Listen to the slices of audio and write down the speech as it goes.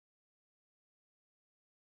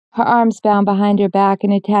Her arms bound behind her back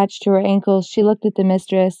and attached to her ankles, she looked at the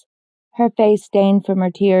mistress, her face stained from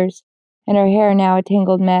her tears, and her hair now a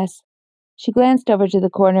tangled mess. She glanced over to the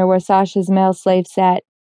corner where Sasha's male slave sat.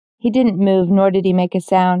 He didn't move, nor did he make a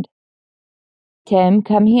sound. "Tim,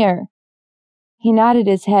 come here." He nodded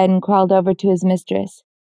his head and crawled over to his mistress.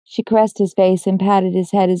 She caressed his face and patted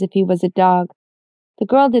his head as if he was a dog. The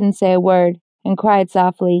girl didn't say a word, and cried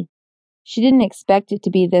softly. She didn't expect it to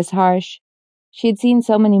be this harsh. She had seen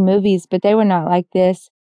so many movies, but they were not like this.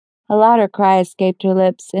 A louder cry escaped her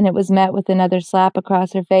lips, and it was met with another slap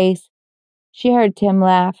across her face. She heard Tim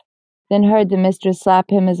laugh, then heard the mistress slap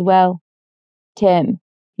him as well. "Tim,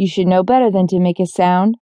 you should know better than to make a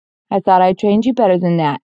sound. I thought I trained you better than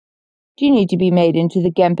that. Do you need to be made into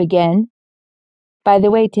the Gemp again?" By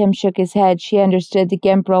the way Tim shook his head, she understood the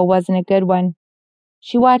Gemp role wasn't a good one.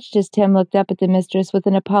 She watched as Tim looked up at the mistress with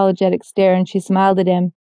an apologetic stare, and she smiled at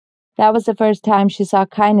him. That was the first time she saw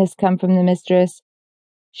kindness come from the mistress.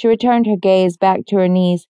 She returned her gaze back to her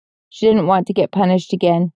knees. She didn't want to get punished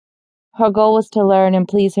again. Her goal was to learn and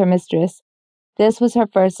please her mistress. This was her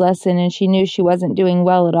first lesson, and she knew she wasn't doing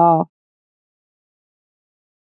well at all.